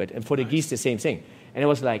planet a little bit. And for the geese, the same thing. And it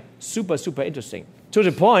was like super, super interesting. To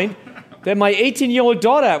the point that my 18-year-old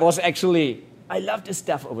daughter was actually, I love this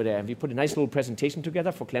stuff over there. And we put a nice little presentation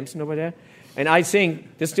together for Clemson over there. And I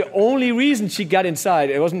think that's the only reason she got inside.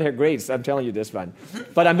 It wasn't her grades, I'm telling you this one.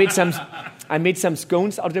 But I made some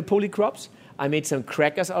scones out of the polycrops. I made some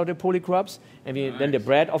crackers out of the polycrops. And then the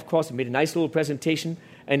bread, of course. We made a nice little presentation.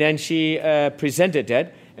 And then she presented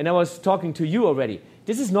that. And I was talking to you already.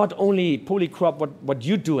 This is not only polycrop what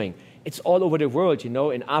you're doing. It's all over the world,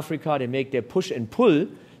 In Africa, they make their push and pull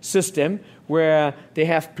system where they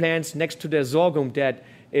have plants next to their sorghum that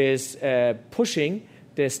is pushing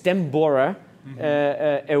the stem borer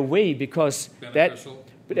away because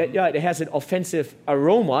it has an offensive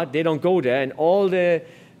aroma. They don't go there, and all the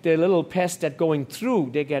little pests that going through,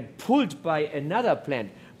 they get pulled by another plant,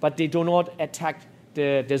 but they do not attack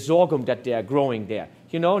the sorghum that they are growing there.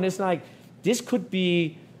 And it's like this could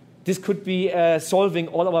be solving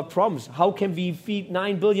all our problems. How can we feed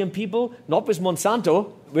 9 billion people? Not with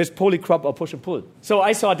Monsanto, with polycrop or push and pull. So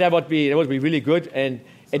I thought that would be really good, and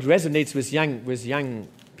it resonates with young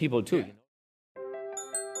people too.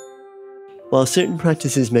 While certain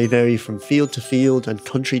practices may vary from field to field and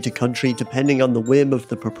country to country depending on the whim of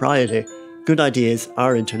the proprietor, good ideas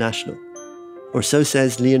are international. Or so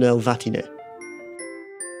says Lionel Vatinet.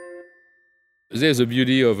 There's a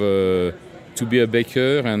beauty of to be a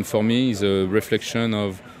baker, and for me is a reflection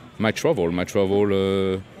of my travel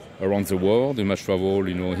around the world, my travel,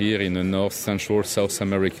 here in the North, Central, South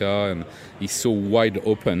America, and it's so wide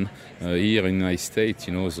open here in the United States.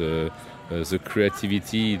 The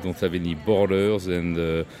creativity don't have any borders,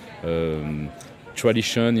 and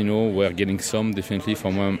tradition, we're getting some definitely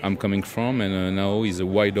from where I'm coming from, and now is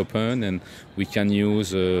wide open, and we can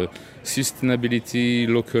use sustainability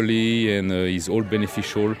locally, and is all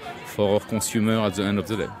beneficial for our consumer at the end of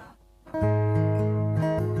the day.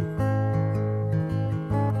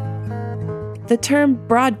 The term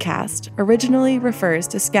broadcast originally refers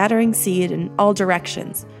to scattering seed in all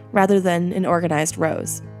directions rather than in organized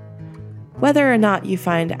rows. Whether or not you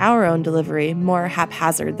find our own delivery more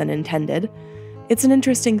haphazard than intended, it's an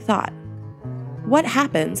interesting thought. What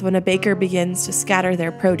happens when a baker begins to scatter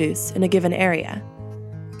their produce in a given area?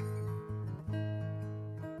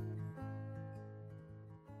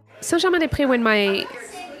 Saint-Germain-des-Prés, when my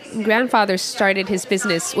grandfather started his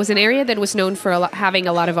business, was an area that was known for having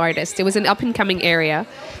a lot of artists. It was an up-and-coming area.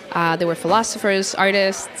 There were philosophers,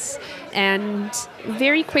 artists, and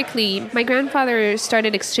very quickly, my grandfather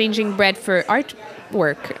started exchanging bread for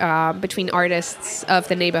artwork between artists of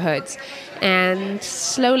the neighborhoods. And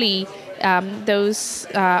slowly, those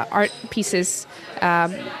art pieces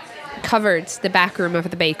covered the back room of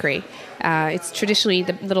the bakery. It's traditionally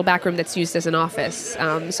the little back room that's used as an office.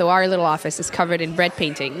 So our little office is covered in bread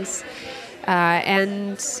paintings.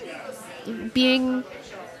 And being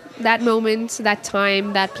that moment, that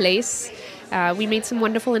time, that place, we made some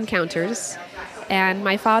wonderful encounters. And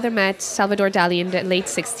my father met Salvador Dali in the late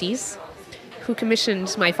 60s, who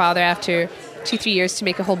commissioned my father after 2-3 years to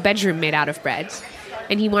make a whole bedroom made out of bread.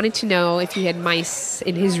 And he wanted to know if he had mice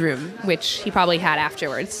in his room, which he probably had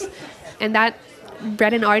afterwards. And that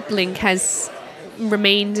bread and art link has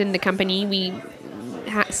remained in the company. We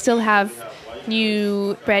still have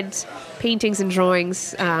new bread paintings and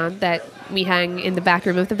drawings that we hang in the back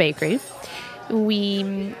room of the bakery.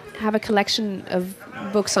 We have a collection of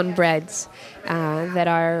books on breads that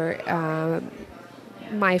are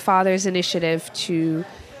my father's initiative to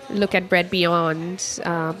look at bread beyond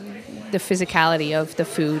the physicality of the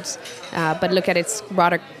foods, but look at its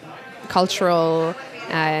broader cultural,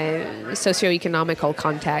 socioeconomical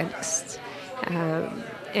context.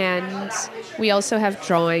 And we also have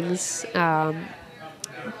drawings and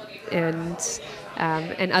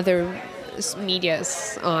other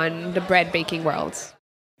medias on the bread baking world.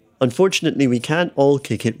 Unfortunately, we can't all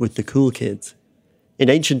kick it with the cool kids. In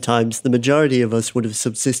ancient times, the majority of us would have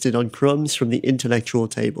subsisted on crumbs from the intellectual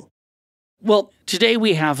table. Well, today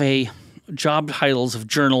we have job titles of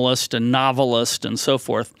journalist and novelist and so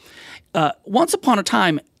forth. Once upon a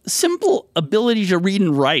time, simple ability to read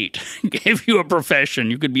and write gave you a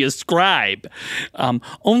profession. You could be a scribe.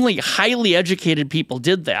 Only highly educated people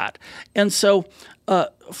did that. And so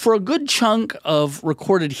for a good chunk of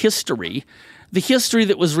recorded history, the history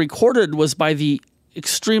that was recorded was by the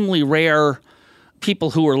extremely rare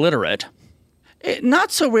people who were literate. Not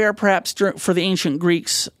so rare, perhaps, for the ancient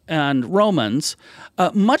Greeks and Romans.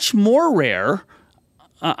 Much more rare,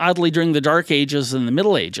 oddly, during the Dark Ages and the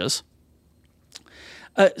Middle Ages.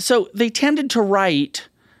 So they tended to write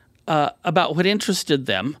about what interested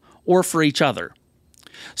them or for each other.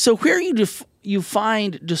 So where you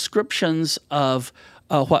find descriptions of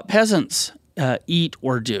what peasants eat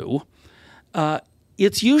or do,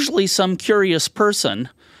 it's usually some curious person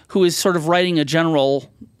who is sort of writing a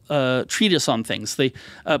general treatise on things.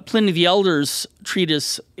 Pliny the Elder's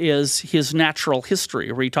treatise is his natural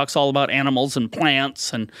history, where he talks all about animals and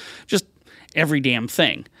plants and just every damn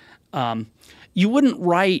thing. You wouldn't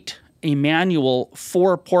write a manual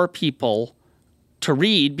for poor people to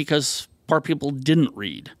read because poor people didn't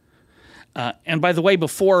read. And by the way,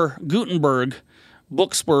 before Gutenberg,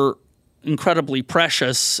 books were incredibly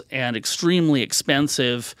precious and extremely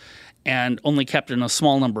expensive and only kept in a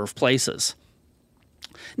small number of places.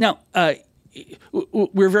 Now,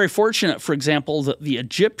 we're very fortunate, for example, that the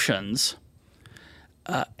Egyptians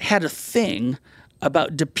had a thing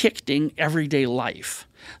about depicting everyday life.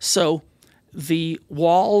 So the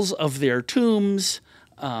walls of their tombs,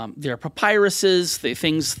 their papyruses,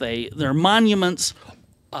 their monuments,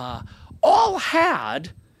 all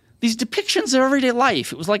had these depictions of everyday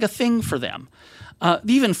life. It was like a thing for them.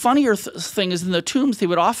 The even funnier thing is in the tombs, they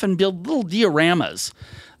would often build little dioramas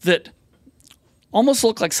that almost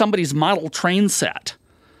look like somebody's model train set.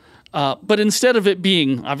 But instead of it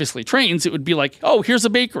being, obviously, trains, it would be like, oh, here's a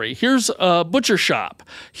bakery, here's a butcher shop,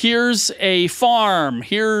 here's a farm,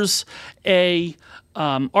 here's a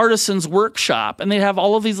artisan's workshop. And they'd have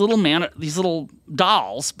all of these little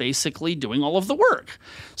dolls basically doing all of the work.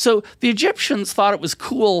 So the Egyptians thought it was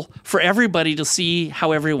cool for everybody to see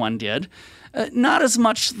how everyone did. Not as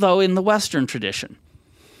much, though, in the Western tradition.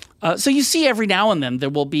 So you see every now and then there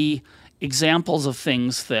will be examples of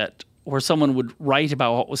things where someone would write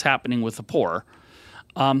about what was happening with the poor.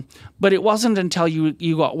 But it wasn't until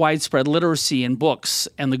you got widespread literacy in books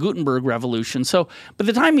and the Gutenberg Revolution. So by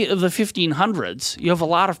the time of the 1500s, you have a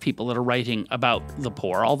lot of people that are writing about the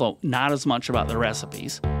poor, although not as much about the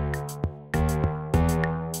recipes.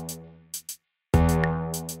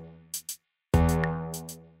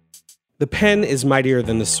 The pen is mightier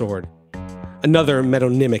than the sword. Another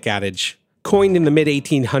metonymic adage, coined in the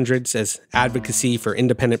mid-1800s as advocacy for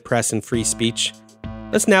independent press and free speech.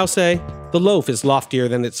 Let's now say the loaf is loftier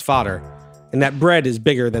than its fodder, and that bread is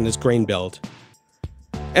bigger than its grain build.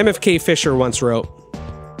 MFK Fisher once wrote,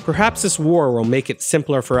 "Perhaps this war will make it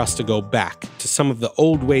simpler for us to go back to some of the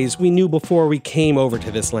old ways we knew before we came over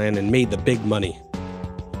to this land and made the big money.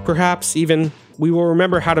 Perhaps, even, we will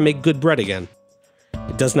remember how to make good bread again.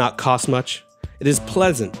 It does not cost much. It is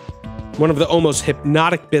pleasant, one of the almost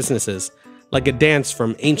hypnotic businesses, like a dance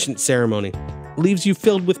from ancient ceremony, leaves you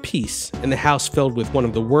filled with peace and the house filled with one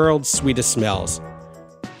of the world's sweetest smells.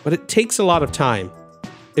 But it takes a lot of time.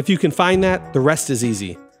 If you can find that, the rest is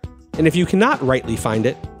easy. And if you cannot rightly find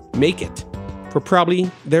it, make it. For probably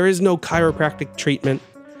there is no chiropractic treatment,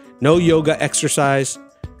 no yoga exercise,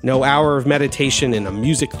 no hour of meditation in a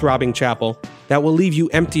music-throbbing chapel that will leave you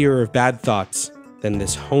emptier of bad thoughts than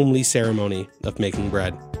this homely ceremony of making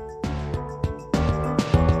bread."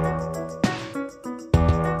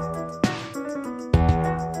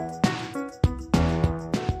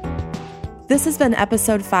 This has been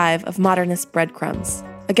episode 5 of Modernist Breadcrumbs,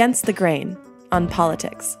 Against the Grain, on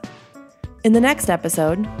politics. In the next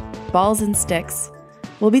episode, Balls and Sticks,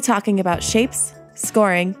 we'll be talking about shapes,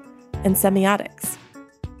 scoring, and semiotics.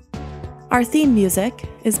 Our theme music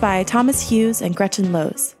is by Thomas Hughes and Gretchen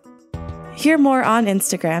Lowe's. Hear more on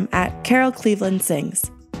Instagram at Carol Cleveland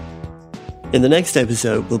Sings. In the next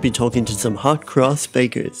episode, we'll be talking to some hot cross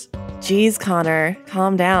bakers. Geez, Connor,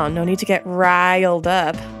 calm down. No need to get riled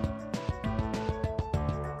up.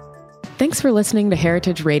 Thanks for listening to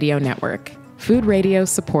Heritage Radio Network, food radio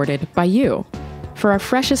supported by you. For our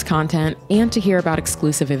freshest content and to hear about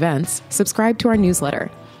exclusive events, subscribe to our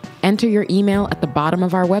newsletter. Enter your email at the bottom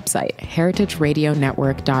of our website,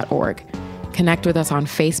 heritageradionetwork.org. Connect with us on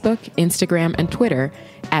Facebook, Instagram, and Twitter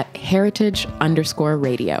at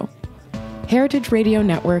heritage_radio. Heritage Radio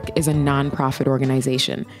Network is a nonprofit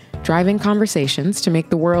organization driving conversations to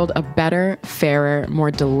make the world a better, fairer,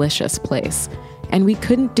 more delicious place. And we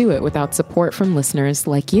couldn't do it without support from listeners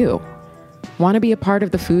like you. Want to be a part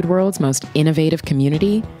of the food world's most innovative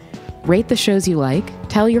community? Rate the shows you like,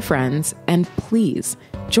 tell your friends, and please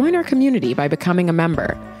join our community by becoming a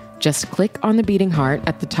member. Just click on the beating heart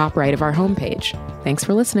at the top right of our homepage. Thanks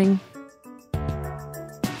for listening.